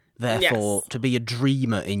made. Therefore, to be a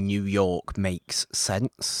dreamer in New York makes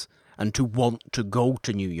sense. And to want to go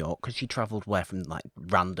to New York, because she travelled from like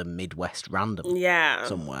random Midwest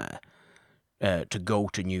somewhere, to go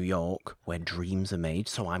to New York where dreams are made.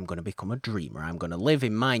 So I'm going to become a dreamer. I'm going to live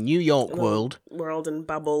in my New York world and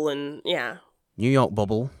bubble, and New York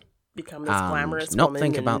bubble. Become this glamorous not woman.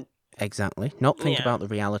 Think about the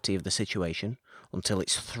reality of the situation until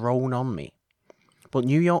it's thrown on me. But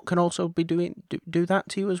New York can also be do that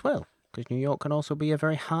to you as well, because New York can also be a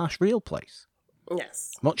very harsh, real place.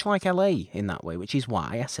 Yes. Much like LA in that way, which is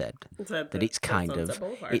why I said that it's kind of,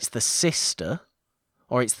 it's the sister,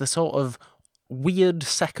 or it's the sort of weird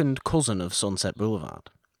second cousin of Sunset Boulevard.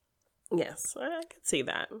 Yes, I could see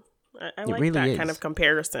that. I like really that kind of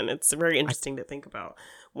comparison. It's very interesting to think about.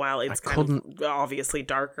 While it's kind of obviously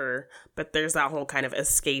darker, but there's that whole kind of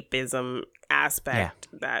escapism aspect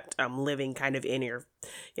that living kind of in your,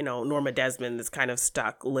 Norma Desmond is kind of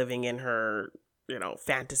stuck living in her,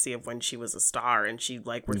 fantasy of when she was a star, and she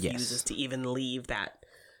like refuses to even leave that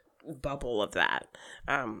bubble of that.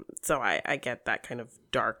 So I get that kind of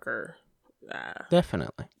darker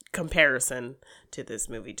definitely comparison to this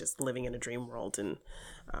movie, just living in a dream world and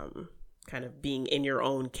kind of being in your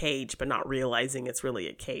own cage, but not realizing it's really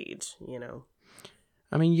a cage,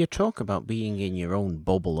 I mean, you talk about being in your own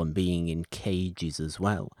bubble and being in cages as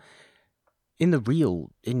well. In the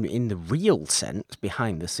real sense,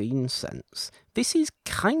 behind the scenes sense, this is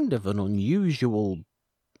kind of an unusual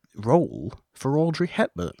role for Audrey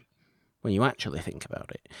Hepburn when you actually think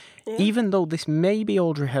about it. Yeah. Even though this may be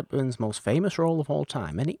Audrey Hepburn's most famous role of all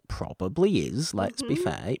time, and it probably is, let's be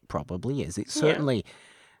fair, it probably is. It's certainly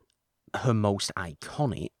her most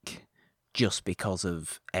iconic, just because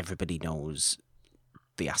of everybody knows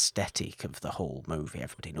the aesthetic of the whole movie.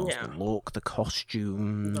 Everybody knows the look, the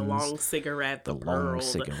costumes, the long cigarette, the long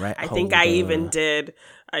cigarette I think I even did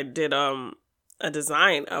a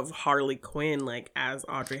design of Harley Quinn, like as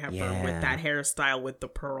Audrey Hepburn with that hairstyle with the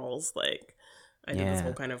pearls. Like I did this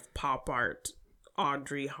whole kind of pop art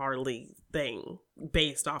Audrey Harley thing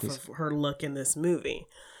based off of her look in this movie.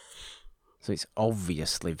 So it's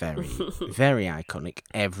obviously very, very iconic.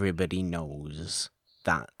 Everybody knows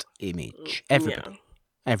that image.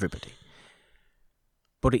 Everybody.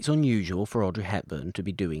 But it's unusual for Audrey Hepburn to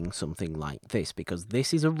be doing something like this, because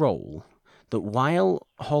this is a role that, while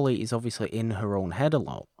Holly is obviously in her own head a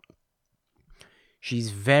lot,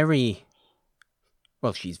 she's very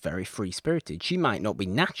free-spirited. She might not be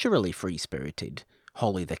naturally free-spirited,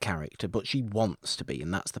 Holly the character, but she wants to be,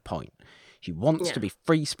 and that's the point. She wants to be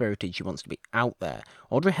free-spirited, she wants to be out there.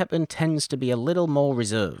 Audrey Hepburn tends to be a little more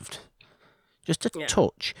reserved. Just a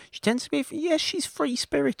touch. She tends to be, she's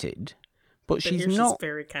free-spirited, but she's not... She's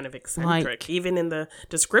very kind of eccentric, even in the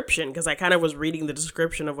description, because I kind of was reading the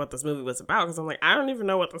description of what this movie was about, because I'm like, I don't even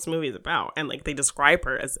know what this movie is about. And, like, they describe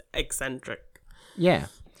her as eccentric. Yeah.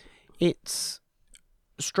 It's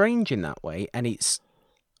strange in that way, and it's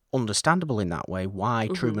understandable in that way why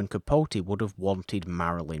Truman Capote would have wanted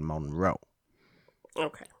Marilyn Monroe.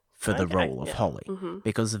 Okay. For the role of Holly.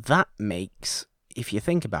 Because that makes, if you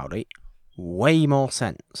think about it, way more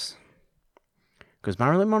sense. Because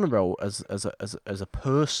Marilyn Monroe, as a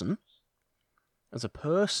person,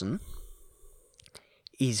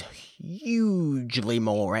 is hugely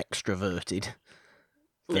more extroverted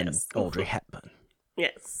than Audrey Hepburn.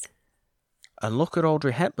 Yes. And look at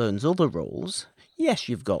Audrey Hepburn's other roles. Yes,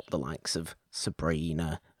 you've got the likes of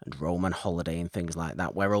Sabrina and Roman Holiday and things like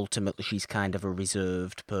that, where ultimately she's kind of a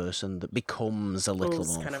reserved person that becomes a little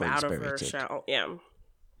more kind of free-spirited. out of her shell, yeah.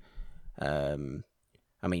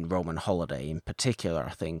 I mean, Roman Holiday in particular,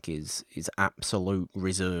 I think, is absolute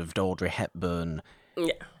reserved Audrey Hepburn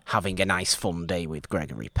having a nice fun day with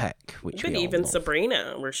Gregory Peck, which but we all even love.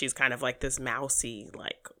 Sabrina, where she's kind of like this mousy,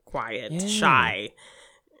 like quiet, shy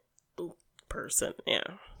person,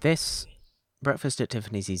 This Breakfast at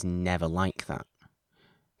Tiffany's is never like that.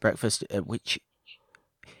 Breakfast, which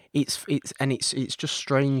it's just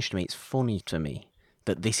strange to me. It's funny to me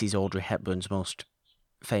that this is Audrey Hepburn's most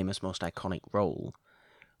famous, most iconic role,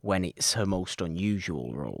 when it's her most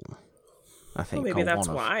unusual role. I think. Well, maybe that's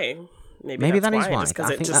why. Maybe that is why. Just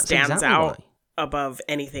because it just stands out above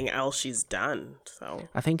anything else she's done. So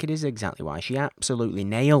I think it is exactly why. She absolutely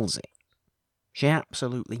nails it. She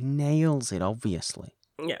absolutely nails it. Obviously.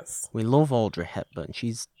 Yes. We love Audrey Hepburn.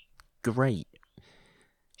 She's great.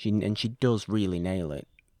 She does really nail it.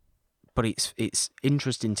 But it's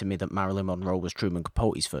interesting to me that Marilyn Monroe was Truman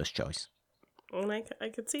Capote's first choice. And I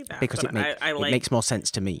could see that. Because it makes more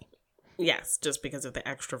sense to me. Yes, just because of the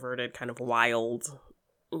extroverted, kind of wild,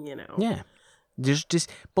 Yeah.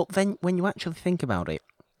 But then when you actually think about it,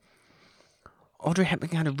 Audrey Hepburn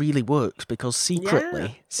kind of really works because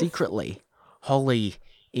secretly, Holly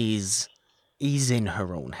is in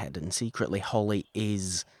her own head, and secretly Holly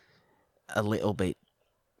is a little bit.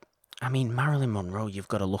 I mean, Marilyn Monroe, you've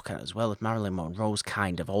got to look at as well. Marilyn Monroe's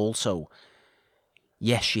kind of also.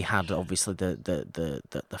 Yes, she had obviously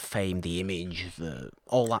the fame, the image,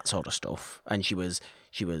 all that sort of stuff, and she was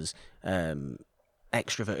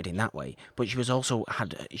extroverted in that way. But she was also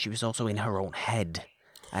in her own head,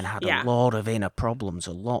 and had a lot of inner problems,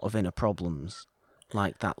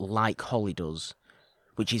 like that, like Holly does,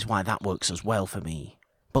 which is why that works as well for me.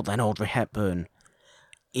 But then Audrey Hepburn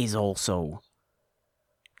is also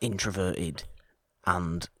introverted,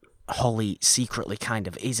 and Holly secretly kind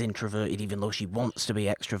of is introverted, even though she wants to be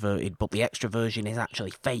extroverted, but the extroversion is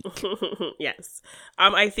actually fake. Yes.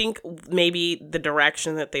 I think maybe the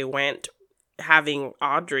direction that they went, having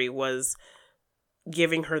Audrey, was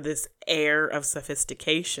giving her this air of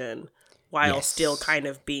sophistication while still kind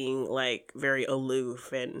of being like very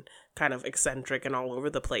aloof and kind of eccentric and all over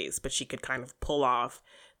the place. But she could kind of pull off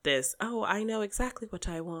this, I know exactly what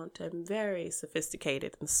I want. I'm very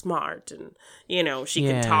sophisticated and smart, and she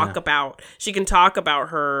can talk about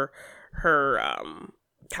her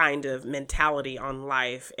kind of mentality on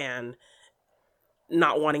life and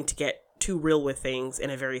not wanting to get too real with things in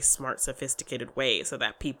a very smart, sophisticated way, so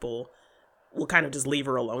that people will kind of just leave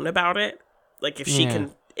her alone about it. Like if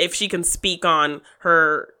she can speak on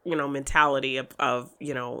her, mentality of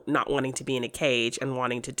not wanting to be in a cage and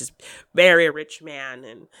wanting to just marry a rich man,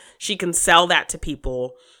 and she can sell that to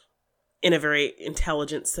people in a very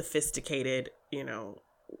intelligent, sophisticated,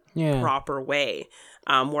 proper way,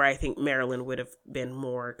 where I think Marilyn would have been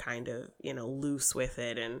more kind of, loose with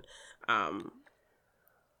it. And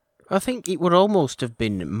I think it would almost have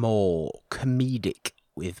been more comedic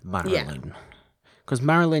with Marilyn. Because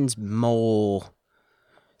Marilyn's more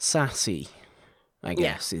sassy, I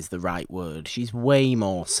guess is the right word. She's way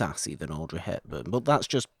more sassy than Audrey Hepburn, but that's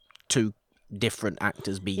just two different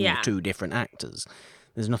actors being two different actors.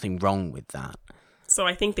 There's nothing wrong with that. So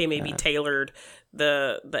I think they maybe tailored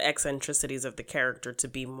the eccentricities of the character to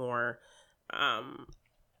be more,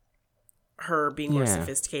 her being more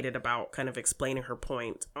sophisticated about kind of explaining her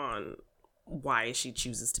point on why she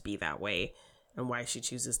chooses to be that way, and why she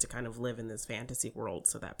chooses to kind of live in this fantasy world,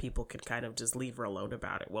 so that people can kind of just leave her alone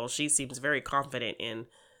about it. Well, she seems very confident in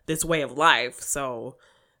this way of life, so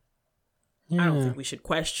I don't think we should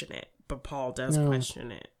question it. But Paul does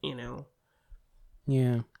question it,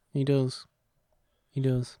 Yeah, he does.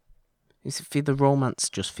 The romance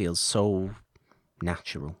just feels so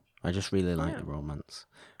natural. I just really like the romance.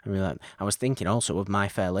 I was thinking also of My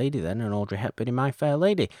Fair Lady then, and Audrey Hepburn in My Fair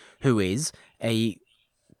Lady, who is a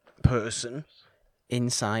person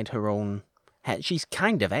inside her own head. She's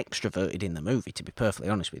kind of extroverted in the movie, to be perfectly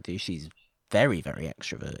honest with you. She's very, very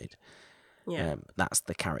extroverted. Yeah. That's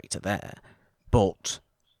the character there. But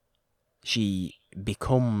she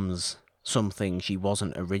becomes something she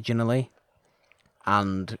wasn't originally,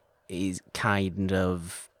 and is kind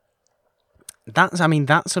of... That's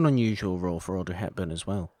an unusual role for Audrey Hepburn as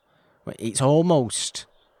well. It's almost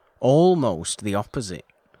the opposite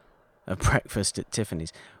of Breakfast at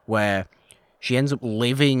Tiffany's, where she ends up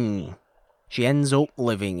living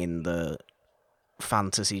in the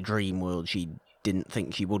fantasy dream world she didn't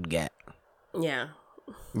think she would get. Yeah.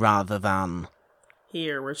 Rather than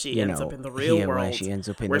here, where she ends up in the real world. Where she ends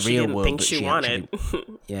up in the real world, think she wanted.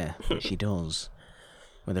 Yeah, but she does.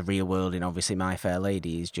 Where the real world in obviously My Fair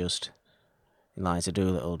Lady is just Eliza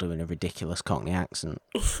Doolittle doing a ridiculous Cockney accent,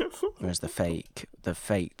 whereas the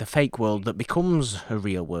fake world that becomes her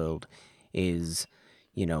real world is,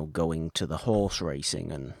 going to the horse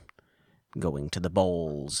racing and going to the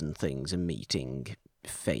balls and things and meeting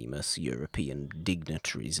famous European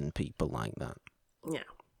dignitaries and people like that. Yeah.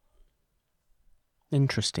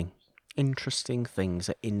 Interesting things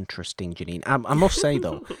are interesting, Janine. I must say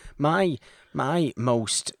though, my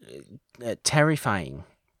most terrifying.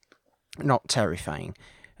 Not terrifying,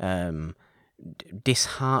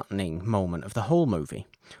 disheartening moment of the whole movie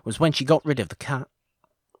was when she got rid of the cat.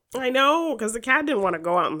 I know, because the cat didn't want to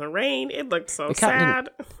go out in the rain. It looked so sad.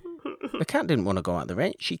 The cat didn't want to go out in the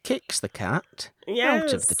rain. She kicks the cat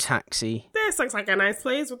out of the taxi. This looks like a nice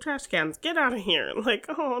place with trash cans. Get out of here. Like,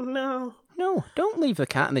 oh no. No, don't leave the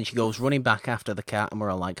cat. And then she goes running back after the cat, and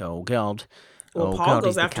we're all like, oh God. Well, Paul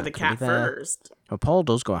goes after the cat first. Well, Paul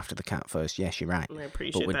does go after the cat first. Yes, you're right. I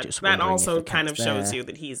appreciate that. That also kind of shows you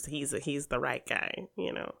that he's the right guy. He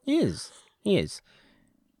is.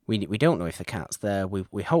 We don't know if the cat's there.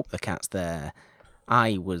 We hope the cat's there.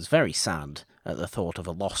 I was very sad at the thought of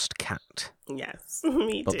a lost cat. Yes,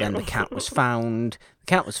 me too. But then the cat was found.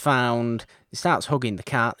 He starts hugging the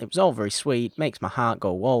cat. It was all very sweet. Makes my heart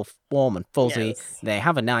go all warm and fuzzy. Yes. They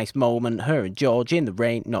have a nice moment. Her and George in the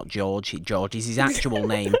rain. Not George. George is his actual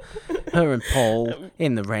name. Her and Paul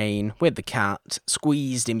in the rain with the cat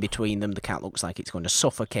squeezed in between them. The cat looks like it's going to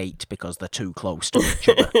suffocate because they're too close to each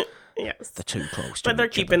other. Yes. They're too close to each other. But they're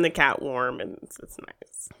keeping the cat warm, and it's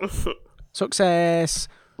nice. Success.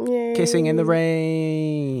 Yay. Kissing in the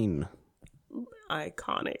rain.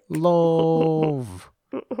 Iconic. Love.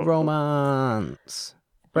 Romance.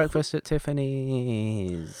 Breakfast at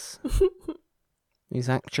Tiffany's. It's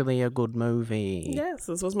actually a good movie. Yes,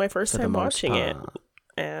 this was my first time watching it,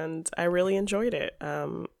 and I really enjoyed it.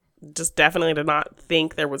 Just definitely did not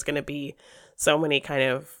think there was going to be so many kind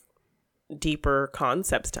of deeper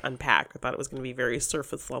concepts to unpack. I thought it was going to be very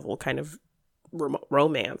surface level kind of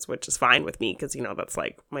romance, which is fine with me because that's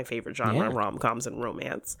like my favorite genre, rom-coms and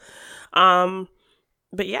romance.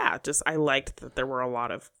 But yeah, just I liked that there were a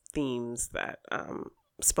lot of themes that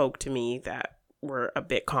spoke to me that were a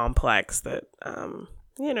bit complex, that kind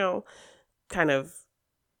of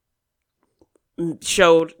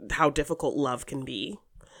showed how difficult love can be.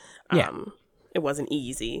 It wasn't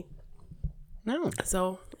easy. No.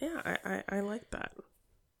 So yeah, I like that.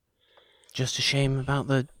 Just a shame about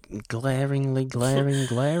the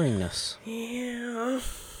glaringness. Yeah.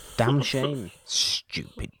 Damn shame.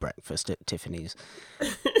 Stupid Breakfast at Tiffany's.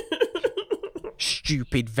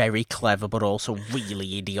 Stupid, very clever, but also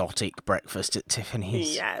really idiotic Breakfast at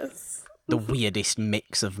Tiffany's. Yes. The weirdest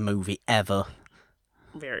mix of movie ever.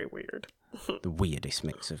 Very weird. The weirdest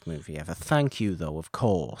mix of movie ever. Thank you, though, of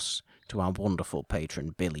course, to our wonderful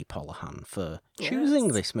patron, Billy Polahan, for choosing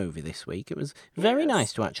this movie this week. It was very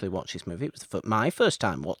nice to actually watch this movie. It was my first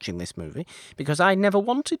time watching this movie, because I never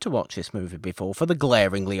wanted to watch this movie before for the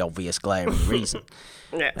glaring reason.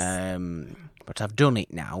 Yes. But I've done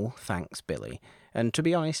it now, thanks, Billy. And to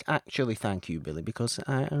be honest, actually thank you, Billy, because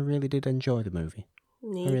I really did enjoy the movie.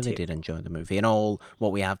 I really did enjoy the movie, and all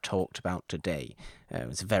what we have talked about today. It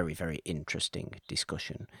was a very, very interesting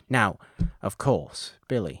discussion. Now, of course,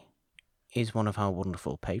 Billy is one of our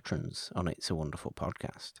wonderful patrons on It's a Wonderful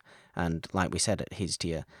Podcast. And like we said at his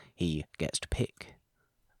tier, he gets to pick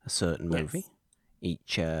a certain movie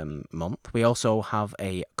each month. We also have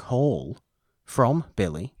a call from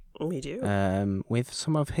Billy. We do. With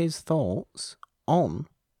some of his thoughts on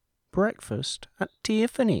Breakfast at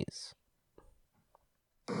Tiffany's.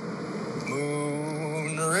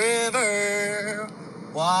 Moon River,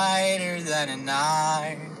 wider than a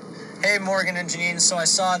night. Hey, Morgan and Janine, so I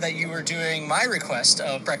saw that you were doing my request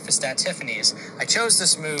of Breakfast at Tiffany's. I chose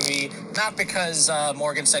this movie not because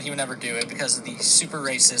Morgan said he would never do it, because of the super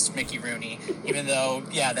racist Mickey Rooney, even though,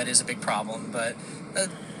 that is a big problem, but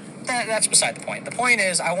that's beside the point. The point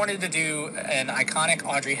is, I wanted to do an iconic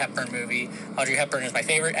Audrey Hepburn movie. Audrey Hepburn is my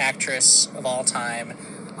favorite actress of all time.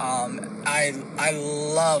 I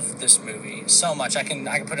love this movie so much. I can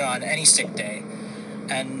put it on any sick day.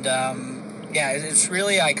 And yeah, it's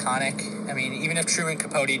really iconic. I mean, even if Truman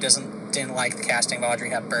Capote didn't like the casting of Audrey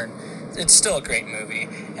Hepburn, it's still a great movie.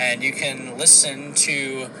 And you can listen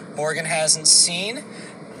to Morgan Hasn't Seen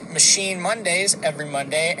Machine Mondays every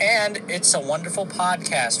Monday, and It's a Wonderful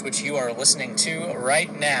Podcast, which you are listening to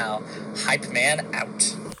right now. Hype Man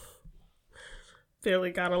out.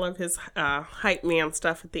 Billy, gotta love his hype man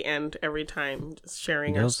stuff at the end every time, just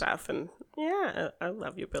sharing our stuff. And yeah, I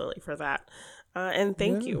love you, Billy, for that. And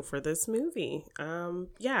thank you for this movie.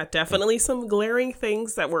 Yeah, definitely some glaring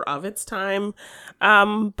things that were of its time.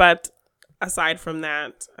 But aside from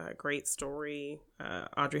that, great story.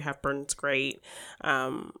 Audrey Hepburn's great.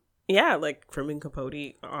 Yeah, like Truman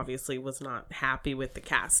Capote obviously was not happy with the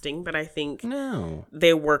casting, but I think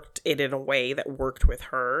they worked it in a way that worked with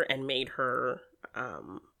her and made her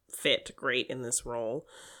fit great in this role.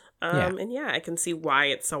 And yeah, I can see why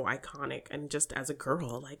it's so iconic. And just as a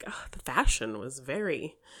girl, like the fashion was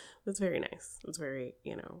very nice. It was very,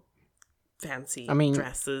 fancy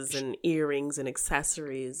dresses and earrings and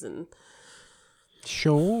accessories and.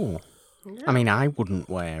 Sure. Yeah. I mean, I wouldn't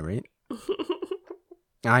wear it.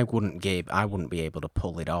 I wouldn't be able to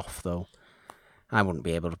pull it off though. I wouldn't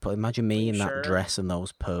be able to imagine me in that dress and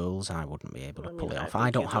those pearls. I wouldn't be able to pull it off.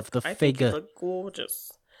 I don't have the figure. You look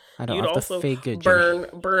gorgeous. I don't have the figure.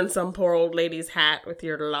 Burn some poor old lady's hat with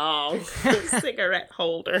your long cigarette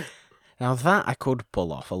holder. Now that I could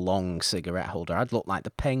pull off, a long cigarette holder. I'd look like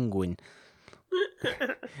the Penguin.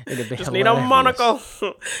 It'd be just hilarious. Need a monocle.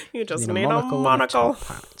 You just need a monocle.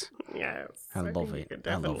 Yes. I love it. You could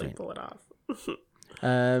definitely pull it off.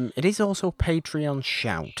 It is also Patreon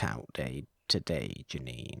shout out day today,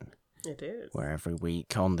 Janine. It is. Where every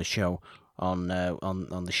week on the show, on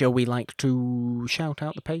the show, we like to shout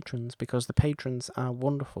out the patrons because the patrons are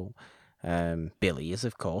wonderful. Billy is,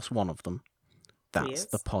 of course, one of them. That's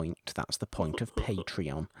the point. That's the point of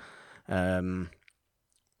Patreon.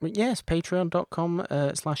 But yes,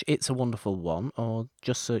 patreon.com/It's a Wonderful One, or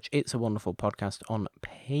just search It's a Wonderful Podcast on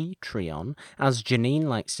Patreon. As Janine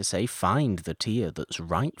likes to say, find the tier that's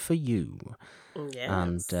right for you. Yes.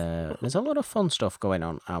 And there's a lot of fun stuff going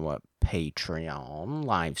on our Patreon,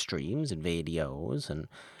 live streams and videos and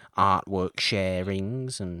artwork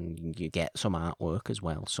sharings, and you get some artwork as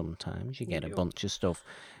well sometimes. You get a bunch of stuff,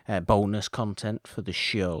 bonus content for the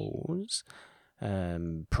shows.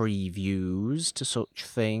 Previews to such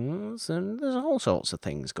things, and there's all sorts of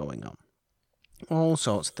things going on. All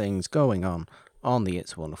sorts of things going on the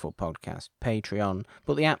It's a Wonderful Podcast Patreon,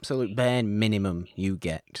 but the absolute bare minimum you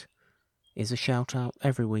get is a shout out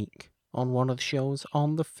every week on one of the shows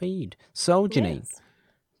on the feed. So, Janine,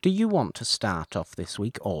 do you want to start off this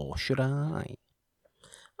week, or should I?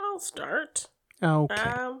 I'll start.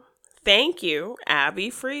 Okay. Thank you, Abby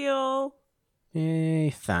Friel.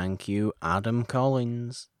 Thank you, Adam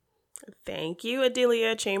Collins. Thank you,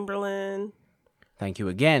 Adelia Chamberlain. Thank you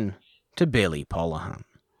again to Billy Polahan.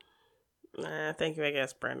 Thank you, I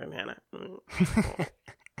guess, Brandon Hanna.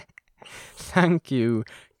 Thank you,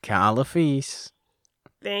 Carla Feast.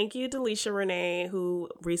 Thank you, Delisha Renee, who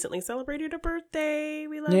recently celebrated a birthday.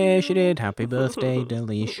 We love you. Yeah, she did. Happy birthday,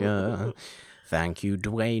 Delisha. Thank you,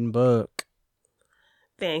 Dwayne Burke.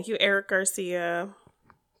 Thank you, Eric Garcia.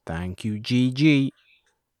 Thank you, Gigi.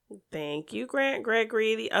 Thank you, Grant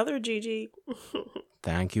Gregory, the other Gigi.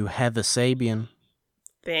 Thank you, Heather Sabian.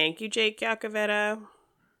 Thank you, Jake Yacovetta.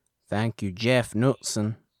 Thank you, Jeff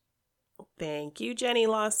Knutson. Thank you, Jenny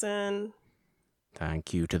Lawson.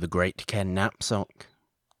 Thank you to the great Ken Knapsack.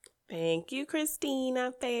 Thank you,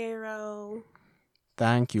 Christina Farrow.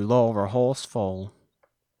 Thank you, Laura Horsefall.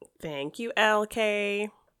 Thank you, LK.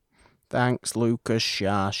 Thanks, Lucas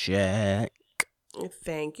Shashek.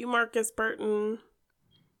 Thank you, Marcus Burton.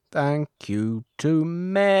 Thank you to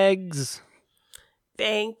Megs.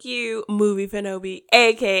 Thank you, Movie Fanobi,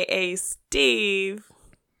 a.k.a. Steve.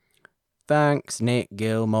 Thanks, Nick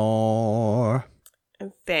Gilmore.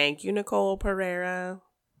 And thank you, Nicole Pereira.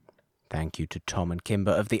 Thank you to Tom and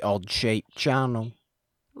Kimber of the Odd Shape channel.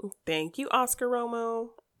 Thank you, Oscar Romo.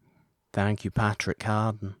 Thank you, Patrick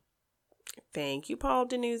Harden. Thank you, Paul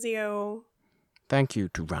Denuzio. Thank you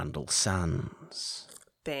to Randall Sands.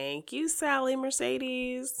 Thank you, Sally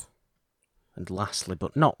Mercedes. And lastly,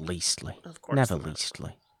 but not leastly, never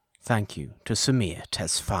leastly, thank you to Samir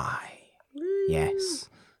Tesfaye. Woo. Yes,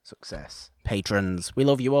 success. Patrons, we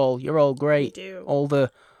love you all. You're all great. We do. All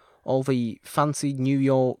the fancy New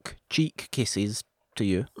York cheek kisses to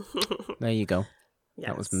you. There you go. Yes.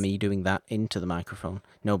 That was me doing that into the microphone.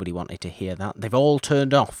 Nobody wanted to hear that. They've all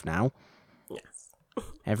turned off now. Yes.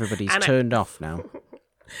 Everybody's turned off now.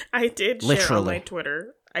 I did share on my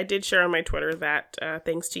Twitter I did share on my Twitter that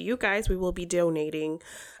thanks to you guys, we will be donating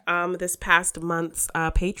this past month's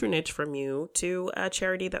patronage from you to a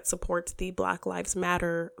charity that supports the Black Lives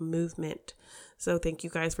Matter movement. So thank you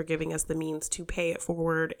guys for giving us the means to pay it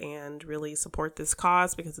forward and really support this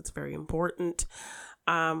cause because it's very important.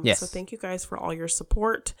 Yes. So thank you guys for all your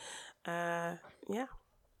support. Yeah.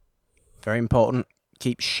 Very important.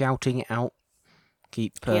 Keep shouting it out.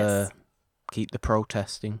 Keep the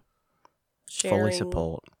protesting. Sharing, fully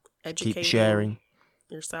support. Educating keep sharing.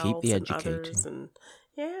 Yourselves Keep the and educating. others and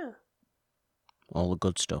yeah. All the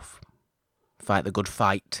good stuff. Fight the good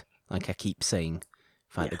fight, like I keep saying.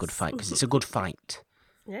 Fight the good fight, because it's a good fight.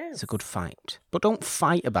 Yes. It's a good fight. But don't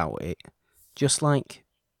fight about it. Just, like,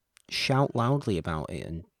 shout loudly about it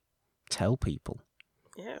and tell people.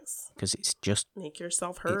 Yes. Because it's just... Make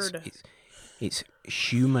yourself heard. It's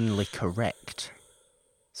humanly correct.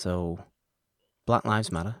 So, Black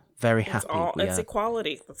Lives Matter. Very happy. It's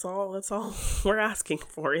equality. That's all we're asking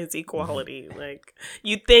for is equality. Like,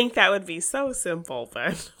 you'd think that would be so simple,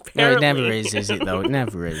 but apparently... No, it never is it, though? It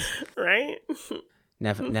never is. Right?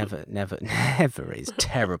 Never is.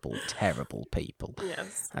 Terrible, terrible people.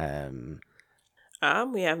 Yes.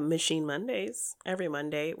 We have Machine Mondays every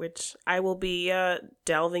Monday, which I will be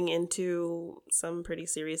delving into some pretty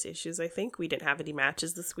serious issues, I think. We didn't have any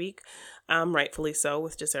matches this week, rightfully so,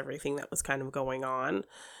 with just everything that was kind of going on.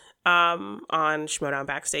 On Schmoedown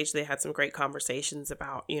Backstage, they had some great conversations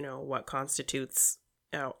about, what constitutes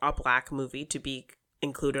a Black movie to be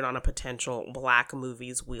included on a potential Black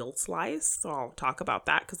movie's wheel slice. So I'll talk about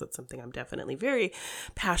that because it's something I'm definitely very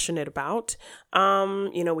passionate about.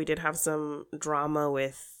 We did have some drama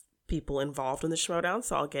with people involved in the Schmoedown,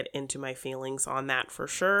 so I'll get into my feelings on that for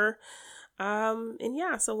sure. So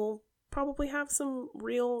we'll probably have some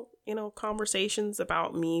real, conversations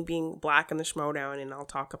about me being Black in the Schmoedown, and I'll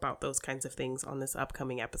talk about those kinds of things on this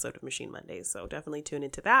upcoming episode of Machine Mondays. So definitely tune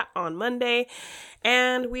into that on Monday.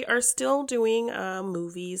 And we are still doing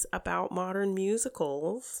movies about modern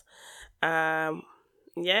musicals.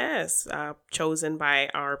 Chosen by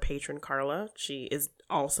our patron Carla. She is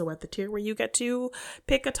also at the tier where you get to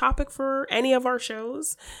pick a topic for any of our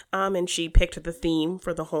shows. And she picked the theme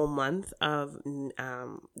for the whole month of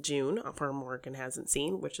June for Morgan Hasn't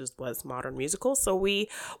Seen, which was modern musicals. So we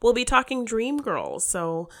will be talking Dreamgirls.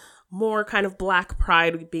 So more kind of Black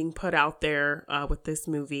pride being put out there with this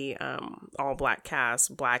movie, all Black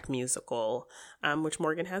cast, Black musical, which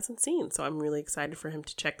Morgan hasn't seen. So I'm really excited for him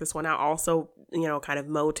to check this one out. Also, kind of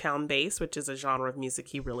Motown bass, which is a genre of music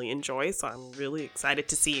he really enjoys. So I'm really excited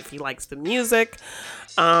to see if he likes the music.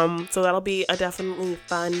 So that'll be a definitely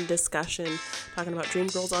fun discussion talking about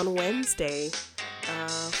Dreamgirls on Wednesday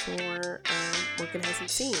for Morgan Hasn't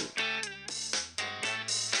Seen.